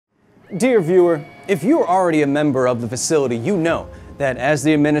Dear viewer, if you're already a member of the facility, you know that as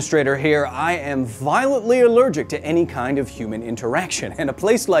the administrator here, I am violently allergic to any kind of human interaction, and a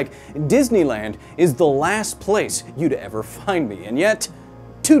place like Disneyland is the last place you'd ever find me. And yet,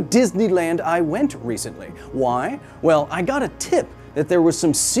 to Disneyland I went recently. Why? Well, I got a tip that there was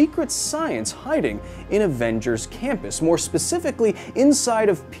some secret science hiding in Avengers Campus, more specifically inside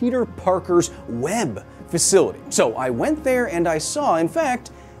of Peter Parker's web facility. So I went there and I saw, in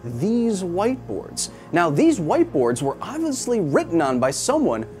fact, these whiteboards. Now, these whiteboards were obviously written on by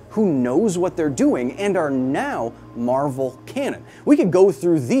someone who knows what they're doing and are now Marvel canon. We could go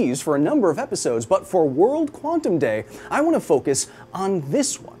through these for a number of episodes, but for World Quantum Day, I want to focus on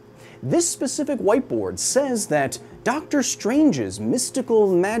this one. This specific whiteboard says that Doctor Strange's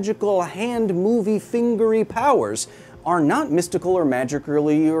mystical, magical, hand-movie, fingery powers are not mystical or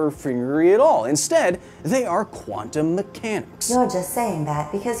magically or fingery at all. Instead, they are quantum mechanics. You're just saying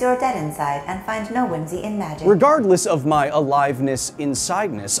that because you're dead inside and find no whimsy in magic. Regardless of my aliveness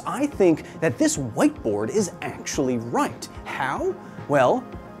insideness, I think that this whiteboard is actually right. How? Well,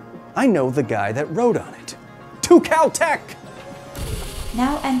 I know the guy that wrote on it. To Caltech!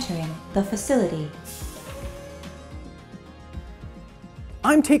 Now entering the facility.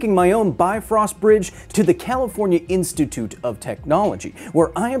 I'm taking my own Bifrost Bridge to the California Institute of Technology,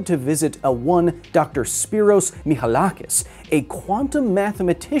 where I am to visit a one Dr. Spiros Michalakis, a quantum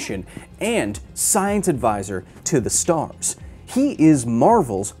mathematician and science advisor to the stars. He is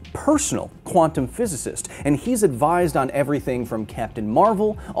Marvel's personal quantum physicist, and he's advised on everything from Captain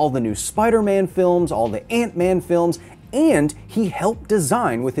Marvel, all the new Spider-Man films, all the Ant-Man films, and he helped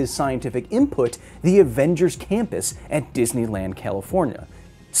design with his scientific input the Avengers Campus at Disneyland, California.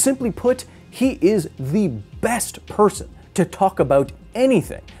 Simply put, he is the best person to talk about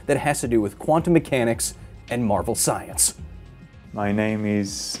anything that has to do with quantum mechanics and Marvel science. My name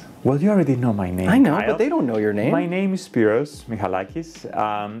is... Well, you already know my name. I know, Kyle. but they don't know your name. My name is Spiros Michalakis.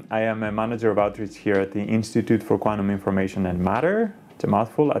 I am a manager of outreach here at the Institute for Quantum Information and Matter. It's a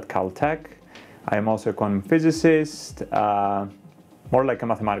mouthful, at Caltech. I am also a quantum physicist, more like a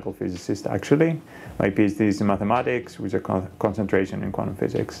mathematical physicist actually. My PhD is in mathematics with a concentration in quantum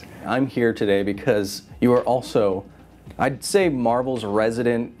physics. I'm here today because you are also, I'd say, Marvel's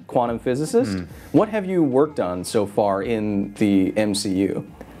resident quantum physicist. What have you worked on so far in the MCU?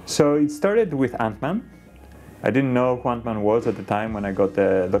 So it started with Ant-Man. I didn't know who Ant-Man was at the time when I got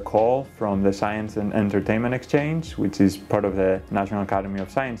the call from the Science and Entertainment Exchange, which is part of the National Academy of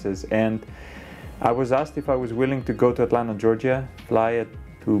Sciences. And I was asked if I was willing to go to Atlanta, Georgia, fly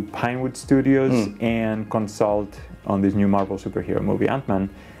to Pinewood Studios and consult on this new Marvel superhero movie, Ant-Man,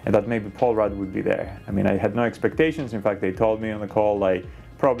 and that maybe Paul Rudd would be there. I mean, I had no expectations. In fact, they told me on the call, like,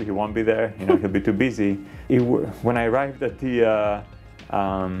 probably he won't be there, you know, he'll be too busy. When I arrived at the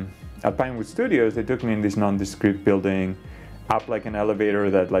at Pinewood Studios, they took me in this nondescript building, up like an elevator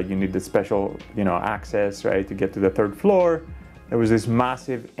that, like, you need the special, you know, access, right, to get to the third floor. There was this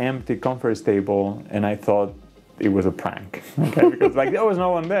massive empty conference table, and I thought it was a prank, okay? Because, like, there was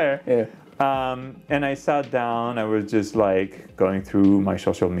no one there. Yeah. And I sat down. I was just, like, going through my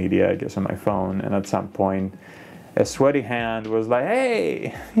social media, I guess, on my phone, and at some point, a sweaty hand was like,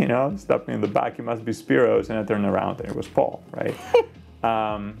 "Hey," you know, stopped me in the back. "You must be Spiros," and I turned around, and it was Paul, right?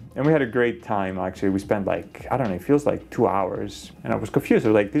 And we had a great time, actually. We spent, like, I don't know, it feels like 2 hours, and I was confused. I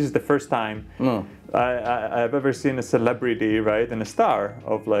was like, this is the first time I've ever seen a celebrity, right, and a star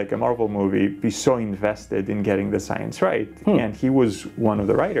of, like, a Marvel movie be so invested in getting the science right. And he was one of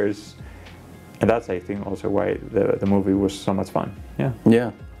the writers, and that's, I think, also why the movie was so much fun. Yeah.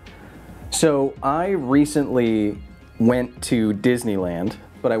 Yeah. So I recently went to Disneyland,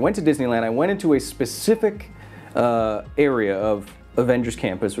 but I went into a specific area of Avengers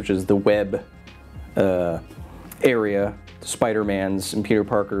Campus, which is the web area, Spider-Man's and Peter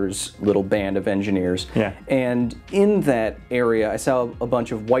Parker's little band of engineers. Yeah. And in that area, I saw a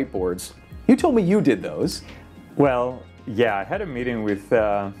bunch of whiteboards. You told me you did those. Well, yeah, I had a meeting with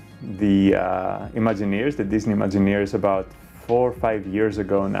the Imagineers, the Disney Imagineers, about 4 or 5 years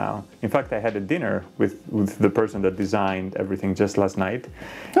ago now. In fact, I had a dinner with the person that designed everything just last night.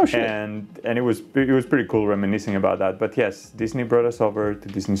 Oh, shit. And it was pretty cool reminiscing about that. But yes, Disney brought us over to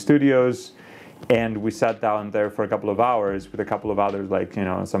Disney Studios, and we sat down there for a couple of hours with a couple of others, like, you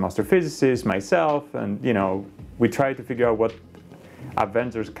know, some astrophysicists, myself, and, you know, we tried to figure out what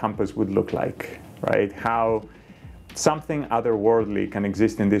Avengers Campus would look like, right? How something otherworldly can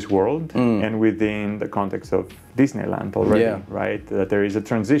exist in this world and within the context of Disneyland already, right? That there is a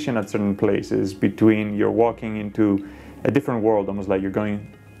transition at certain places between you're walking into a different world, almost like you're going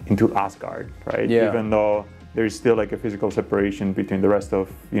into Asgard, right? Yeah. Even though there is still like a physical separation between the rest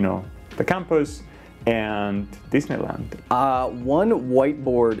of, you know, the campus and Disneyland. One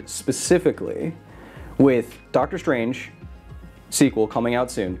whiteboard specifically with Doctor Strange sequel coming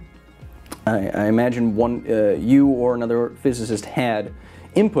out soon. I imagine you or another physicist had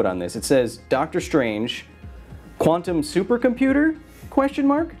input on this. It says Doctor Strange, quantum supercomputer, ?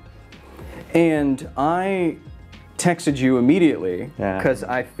 And I texted you immediately because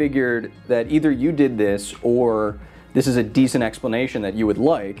I figured that either you did this or this is a decent explanation that you would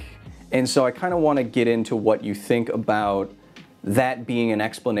like. And so I kind of want to get into what you think about that being an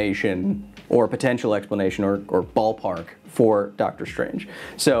explanation or a potential explanation or ballpark for Doctor Strange.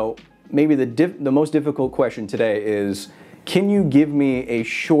 So maybe the most difficult question today is, can you give me a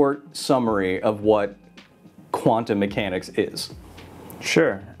short summary of what quantum mechanics is?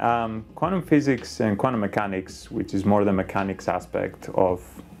 Sure. Quantum physics and quantum mechanics, which is more the mechanics aspect of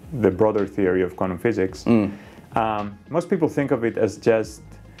the broader theory of quantum physics, most people think of it as just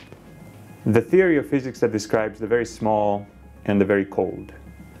the theory of physics that describes the very small and the very cold.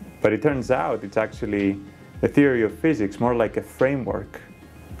 But it turns out it's actually the theory of physics more like a framework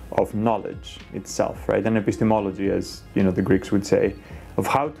of knowledge itself, right? An epistemology, as the Greeks would say, of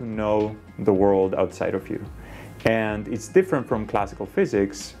how to know the world outside of you. And it's different from classical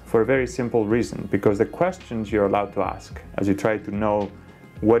physics for a very simple reason, because the questions you're allowed to ask as you try to know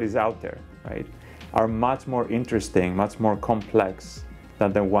what is out there, right, are much more interesting, much more complex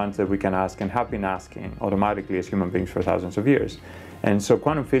than the ones that we can ask and have been asking automatically as human beings for thousands of years. And so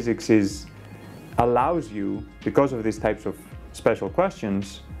quantum physics allows you, because of these types of special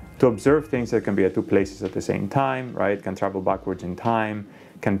questions, to observe things that can be at two places at the same time, right? Can travel backwards in time,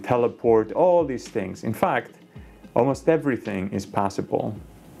 can teleport, all these things. In fact, almost everything is possible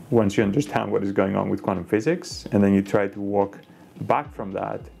once you understand what is going on with quantum physics, and then you try to walk back from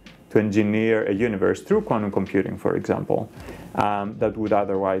that to engineer a universe through quantum computing, for example, that would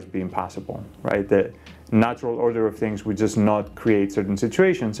otherwise be impossible, right? The natural order of things would just not create certain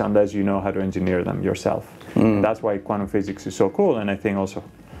situations unless you know how to engineer them yourself. And that's why quantum physics is so cool, and I think also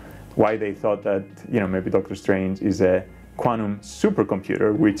why they thought that, maybe Doctor Strange is a quantum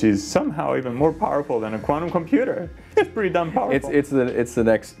supercomputer, which is somehow even more powerful than a quantum computer. It's pretty damn powerful. It's the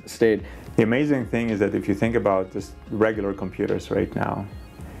next stage. The amazing thing is that if you think about just regular computers right now,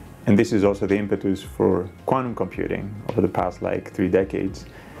 and this is also the impetus for quantum computing over the past 3 decades,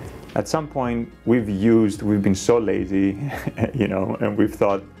 at some point we've been so lazy, and we've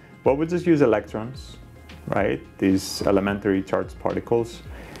thought, well, we'll just use electrons, right? These elementary charged particles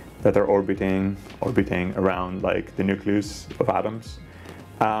that are orbiting around the nucleus of atoms.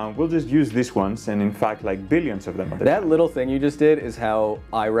 We'll just use these ones, and in fact, billions of them. That little thing you just did is how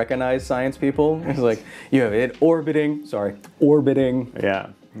I recognize science people. It's like, you have it orbiting. Yeah.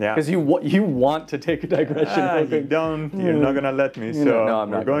 Because you want to take a digression. You're not gonna let me. So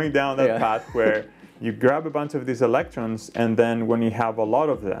I'm we're going down that path where you grab a bunch of these electrons, and then when you have a lot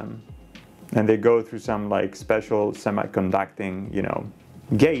of them, and they go through some special semiconducting,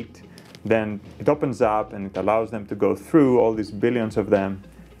 gate, then it opens up and it allows them to go through all these billions of them.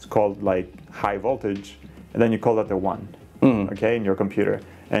 It's called high voltage, and then you call that a 1, okay, in your computer.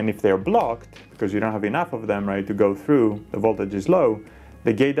 And if they're blocked, because you don't have enough of them, right, to go through, the voltage is low,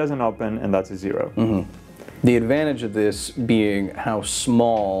 the gate doesn't open, and that's a 0. The advantage of this being how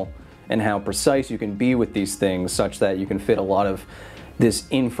small and how precise you can be with these things, such that you can fit a lot of this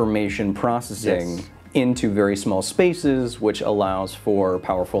information processing into very small spaces, which allows for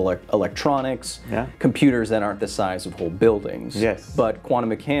powerful electronics, computers that aren't the size of whole buildings. But quantum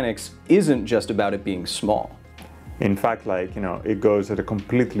mechanics isn't just about it being small. In fact, it goes at a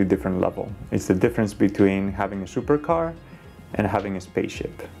completely different level. It's the difference between having a supercar and having a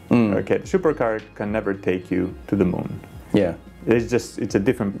spaceship. Okay, the supercar can never take you to the moon. It's a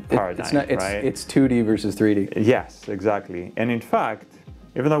different paradigm, right? It's 2D versus 3D. Yes, exactly. And in fact,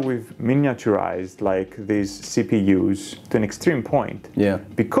 even though we've miniaturized these CPUs to an extreme point,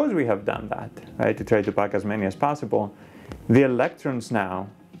 because we have done that, right, to try to pack as many as possible, the electrons now,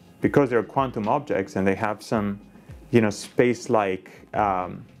 because they're quantum objects and they have some, space-like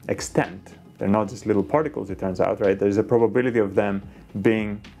extent, they're not just little particles, it turns out, right? There's a probability of them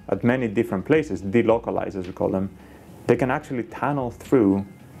being at many different places, delocalized as we call them. They can actually tunnel through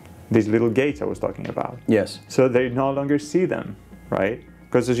these little gates I was talking about. So they no longer see them, right?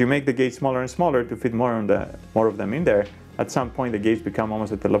 Because as you make the gates smaller and smaller to fit more of them in there, at some point the gates become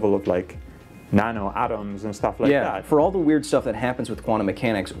almost at the level of nano atoms and stuff like that. For all the weird stuff that happens with quantum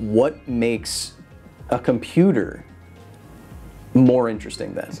mechanics, what makes a computer more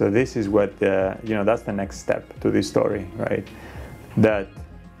interesting then? So this is what that's the next step to this story, right? That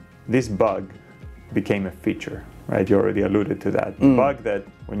this bug became a feature, right? You already alluded to that. The bug that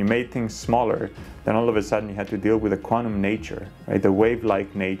when you made things smaller, then all of a sudden you had to deal with the quantum nature, right? The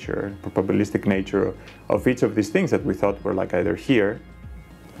wave-like nature, probabilistic nature of each of these things that we thought were like either here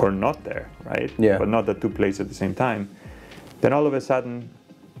or not there, right? Yeah. But not the two places at the same time. Then all of a sudden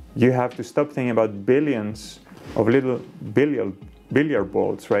you have to stop thinking about billions of little billiard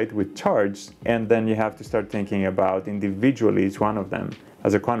balls, right, with charge, and then you have to start thinking about individually each one of them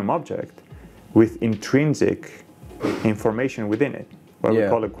as a quantum object with intrinsic information within it, what we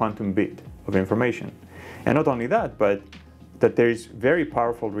call a quantum bit of information. And not only that, but that there's very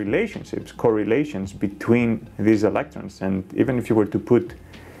powerful relationships, correlations between these electrons. And even if you were to put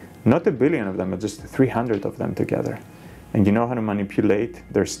not a billion of them, but just 300 of them together, and you know how to manipulate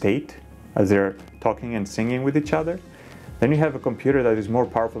their state as they're talking and singing with each other, then you have a computer that is more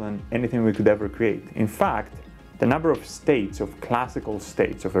powerful than anything we could ever create. In fact, the number of states, of classical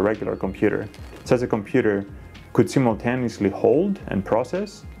states of a regular computer, such a computer could simultaneously hold and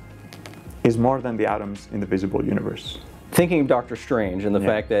process, is more than the atoms in the visible universe. Thinking of Doctor Strange and the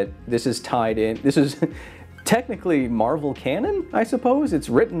fact that this is tied in, this is technically Marvel canon, I suppose. It's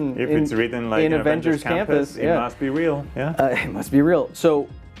written it's written like in Avengers Campus. It must be real. Yeah. It must be real. So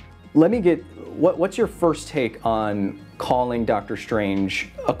let me get, what's your first take on calling Doctor Strange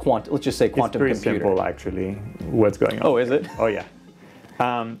a quantum, let's just say quantum computer? It's pretty simple, actually, what's going on. Oh, is it? Oh, yeah.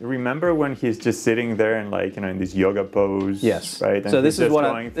 Remember when he's just sitting there and like, in this yoga pose? Yes. Right? And so this is what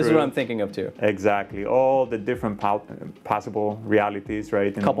I'm thinking of too. Exactly. All the different possible realities,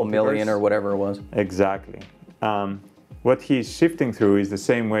 right? A couple million or whatever it was. Exactly. What he's shifting through is the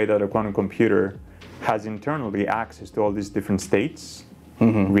same way that a quantum computer has internally access to all these different states,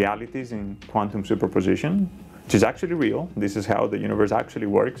 realities in quantum superposition, which is actually real. This is how the universe actually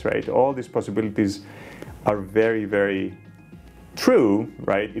works, right? All these possibilities are very, very true,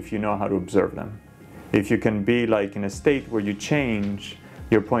 right, if you know how to observe them. If you can be like in a state where you change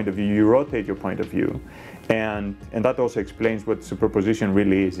your point of view, you rotate your point of view, and that also explains what superposition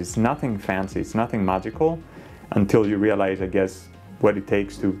really is. It's nothing fancy, it's nothing magical, until you realize, I guess, what it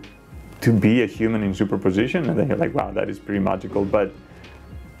takes to be a human in superposition, and then you're like, wow, that is pretty magical. But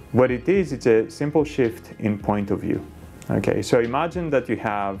what it is, it's a simple shift in point of view. Okay, so imagine that you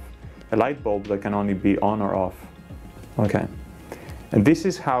have a light bulb that can only be on or off. Okay. And this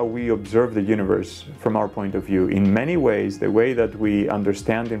is how we observe the universe from our point of view. In many ways, the way that we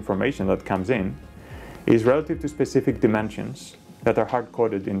understand information that comes in is relative to specific dimensions that are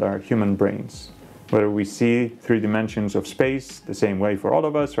hard-coded in our human brains. Whether we see 3 dimensions of space, the same way for all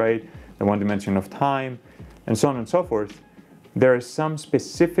of us, right? The 1 dimension of time, and so on and so forth. There are some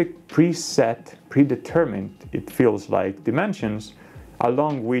specific preset, predetermined, it feels like, dimensions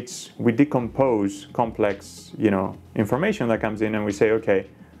along which we decompose complex, information that comes in, and we say, okay,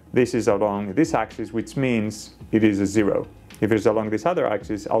 this is along this axis, which means it is a 0. If it's along this other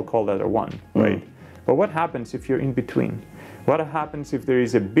axis, I'll call that a 1, right? But what happens if you're in between? What happens if there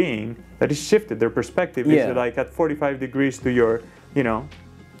is a being that is shifted, their perspective is like at 45 degrees to your,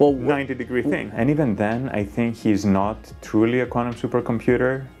 90-degree thing? And even then, I think he's not truly a quantum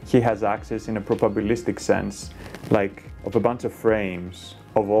supercomputer. He has access in a probabilistic sense, like of a bunch of frames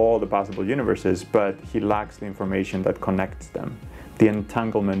of all the possible universes, but he lacks the information that connects them. The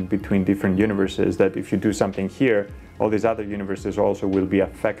entanglement between different universes, that if you do something here, all these other universes also will be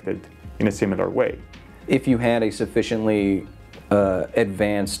affected in a similar way. If you had a sufficiently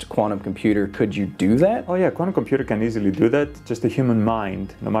advanced quantum computer, could you do that? Oh yeah, quantum computer can easily do that. Just the human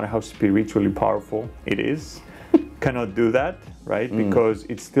mind, no matter how spiritually powerful it is, cannot do that, right? Because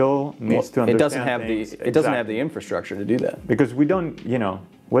it still needs to understand it doesn't have things. it doesn't have the infrastructure to do that. Because we don't,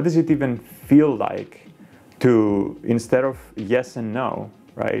 what does it even feel like to, instead of yes and no,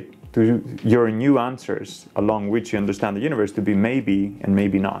 right, to your new answers along which you understand the universe to be maybe and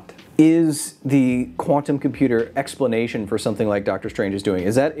maybe not. Is the quantum computer explanation for something like Doctor Strange is doing,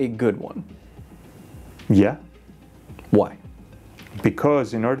 is that a good one? Yeah. Why?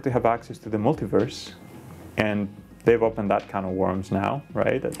 Because in order to have access to the multiverse, and they've opened that kind of worms now,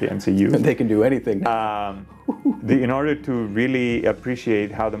 right, at the MCU. They can do anything now. In order to really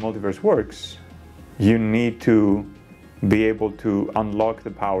appreciate how the multiverse works, you need to be able to unlock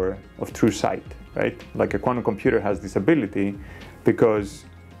the power of true sight, right? Like a quantum computer has this ability because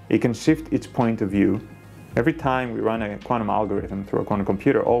it can shift its point of view. Every time we run a quantum algorithm through a quantum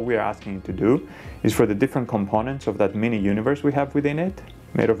computer, all we are asking it to do is for the different components of that mini universe we have within it,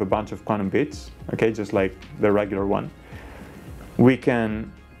 made of a bunch of quantum bits, okay, just like the regular one. We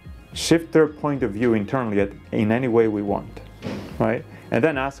can shift their point of view internally in any way we want, right? And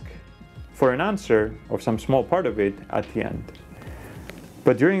then ask for an answer of some small part of it at the end.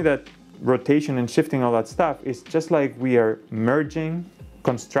 But during that rotation and shifting, all that stuff, is just like we are merging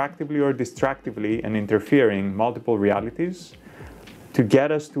constructively or destructively and interfering multiple realities to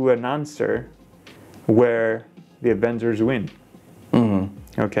get us to an answer where the Avengers win.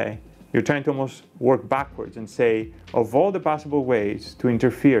 Okay? You're trying to almost work backwards and say, of all the possible ways to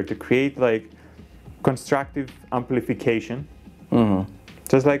interfere, to create like constructive amplification,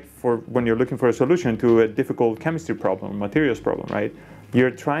 just like for when you're looking for a solution to a difficult chemistry problem, materials problem, right?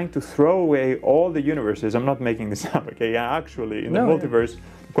 You're trying to throw away all the universes. I'm not making this up, okay? Yeah, actually, in the multiverse,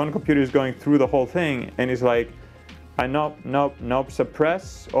 quantum computer is going through the whole thing, and it's like, nope,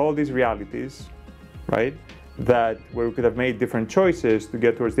 suppress all these realities, right? That where we could have made different choices to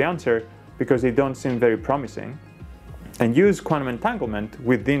get towards the answer because they don't seem very promising. And use quantum entanglement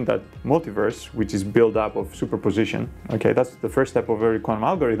within that multiverse, which is built up of superposition. Okay, that's the first step of every quantum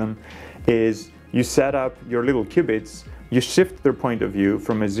algorithm, is you set up your little qubits, you shift their point of view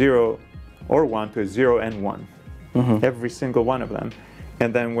from a 0 or 1 to a 0 and 1, every single one of them.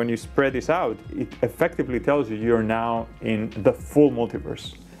 And then when you spread this out, it effectively tells you you're now in the full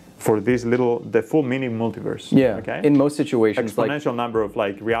multiverse for this little, the full mini multiverse. Yeah, okay? In most situations. Exponential number of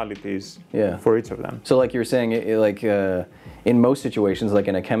like realities for each of them. So like you were saying, in most situations, like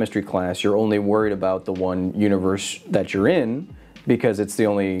in a chemistry class, you're only worried about the one universe that you're in because it's the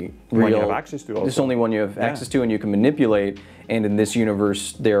only real one you have access to. It's the only one you have access to and you can manipulate. And in this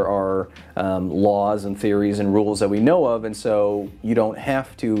universe, there are laws and theories and rules that we know of, and so you don't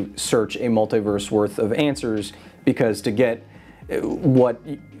have to search a multiverse worth of answers because to get what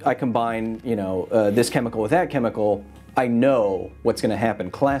I combine, this chemical with that chemical, I know what's going to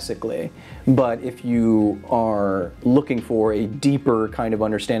happen classically. But if you are looking for a deeper kind of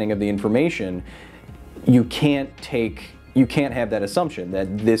understanding of the information, you can't have that assumption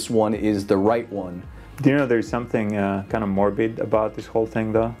that this one is the right one. Do you know there's something kind of morbid about this whole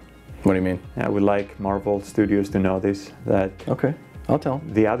thing, though? What do you mean? I would like Marvel Studios to know this, that okay, I'll tell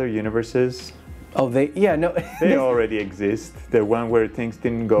them. The other universes, they already exist. The one where things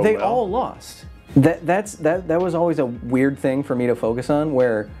didn't go well. They all lost. That was always a weird thing for me to focus on,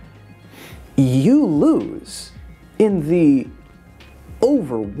 where you lose in the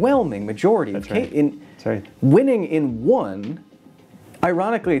overwhelming majority of cases. That's right. Winning in one,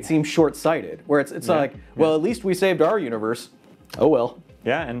 ironically, it seems short-sighted, where it's like, well, at least we saved our universe. Oh well.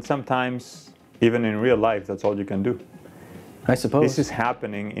 Yeah, and sometimes, even in real life, that's all you can do. I suppose. This is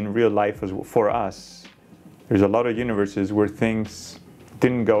happening in real life as well. For us. There's a lot of universes where things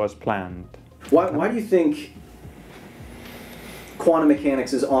didn't go as planned. Why do you think quantum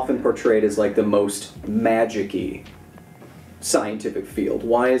mechanics is often portrayed as like the most magic-y scientific field?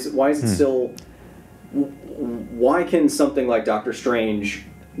 Why is it still... Why can something like Doctor Strange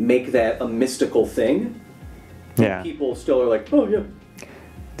make that a mystical thing? Yeah. People still are like, oh yeah.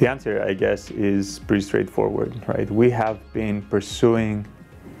 The answer, I guess, is pretty straightforward, right? We have been pursuing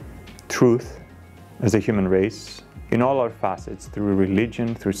truth as a human race in all our facets, through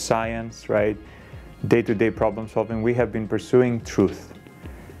religion, through science, right? Day-to-day problem solving, we have been pursuing truth,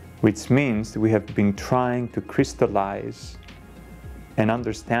 which means we have been trying to crystallize an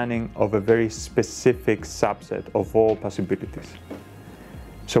understanding of a very specific subset of all possibilities.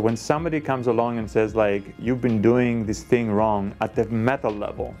 So when somebody comes along and says, like, you've been doing this thing wrong at the meta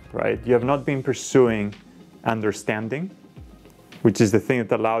level, right? You have not been pursuing understanding, which is the thing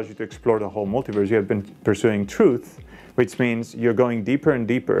that allows you to explore the whole multiverse. You have been pursuing truth, which means you're going deeper and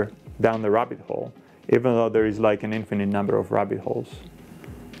deeper down the rabbit hole, even though there is like an infinite number of rabbit holes.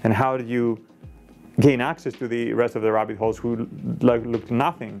 And how do you gain access to the rest of the rabbit holes who look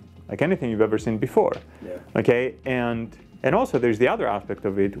nothing like anything you've ever seen before? Yeah. Okay, and also there's the other aspect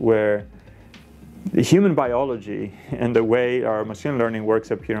of it where the human biology and the way our machine learning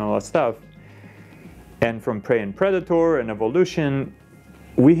works up here and all that stuff, and from prey and predator and evolution,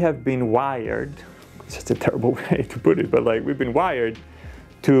 we have been wired, such a terrible way to put it, but like we've been wired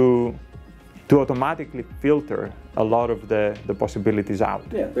to automatically filter a lot of the possibilities out.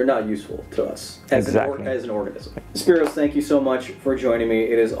 Yeah, they're not useful to us as, exactly. As an organism. Spiros, thank you so much for joining me.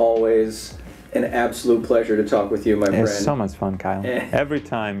 It is always an absolute pleasure to talk with you, my friend. It's so much fun, Kyle. Every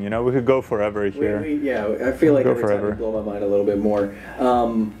time, we could go forever here. I feel like every time you blow my mind a little bit more.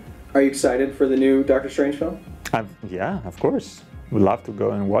 Are you excited for the new Doctor Strange film? Yeah, of course. Would love to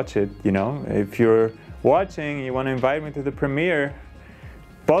go and watch it. If you're watching, you want to invite me to the premiere,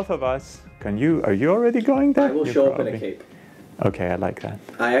 both of us. Are you already going there? I will show up in a cape. Okay, I like that.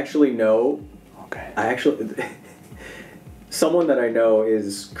 I actually know. Okay. Someone that I know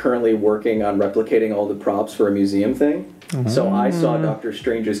is currently working on replicating all the props for a museum thing. So I saw Doctor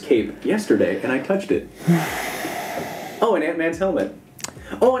Strange's cape yesterday, and I touched it. Oh, and Ant-Man's helmet.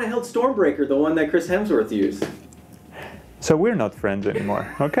 Oh, and I held Stormbreaker, the one that Chris Hemsworth used. So we're not friends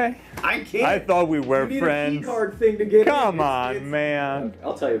anymore, okay? I can't. I thought we were you need friends. A key card thing to get Come in. on, man. Okay,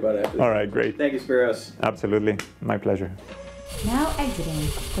 I'll tell you about it after. All right, great. Thank you, Spiros. Absolutely, my pleasure. Now exiting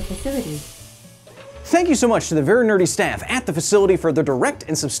the facility. Thank you so much to the very nerdy staff at the facility for their direct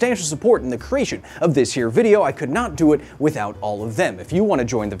and substantial support in the creation of this here video. I could not do it without all of them. If you want to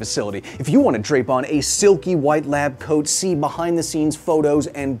join the facility, if you want to drape on a silky white lab coat, see behind the scenes photos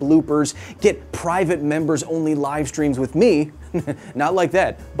and bloopers, get private members only live streams with me, not like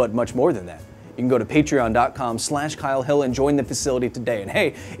that, but much more than that. You can go to patreon.com/Kyle Hill and join the facility today. And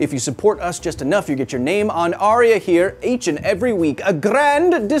hey, if you support us just enough, you get your name on Aria here each and every week. A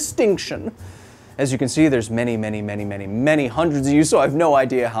grand distinction. As you can see, there's many hundreds of you, so I have no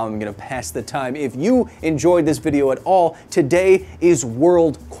idea how I'm going to pass the time. If you enjoyed this video at all, today is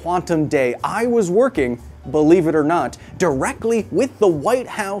World Quantum Day. I was working, believe it or not, directly with the White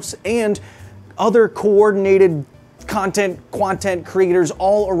House and other coordinated content creators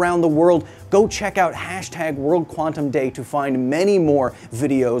all around the world. Go check out #World Quantum Day to find many more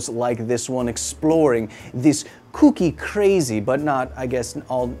videos like this one exploring this kooky, crazy, but not, I guess,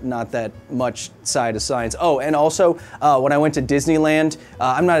 not that much side of science. Oh, and also, when I went to Disneyland,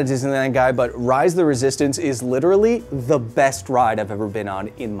 I'm not a Disneyland guy, but Rise of the Resistance is literally the best ride I've ever been on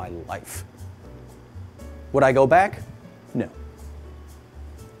in my life. Would I go back? No.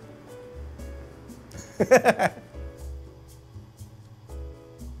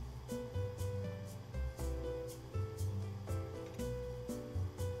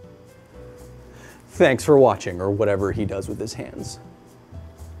 Thanks for watching, or whatever he does with his hands.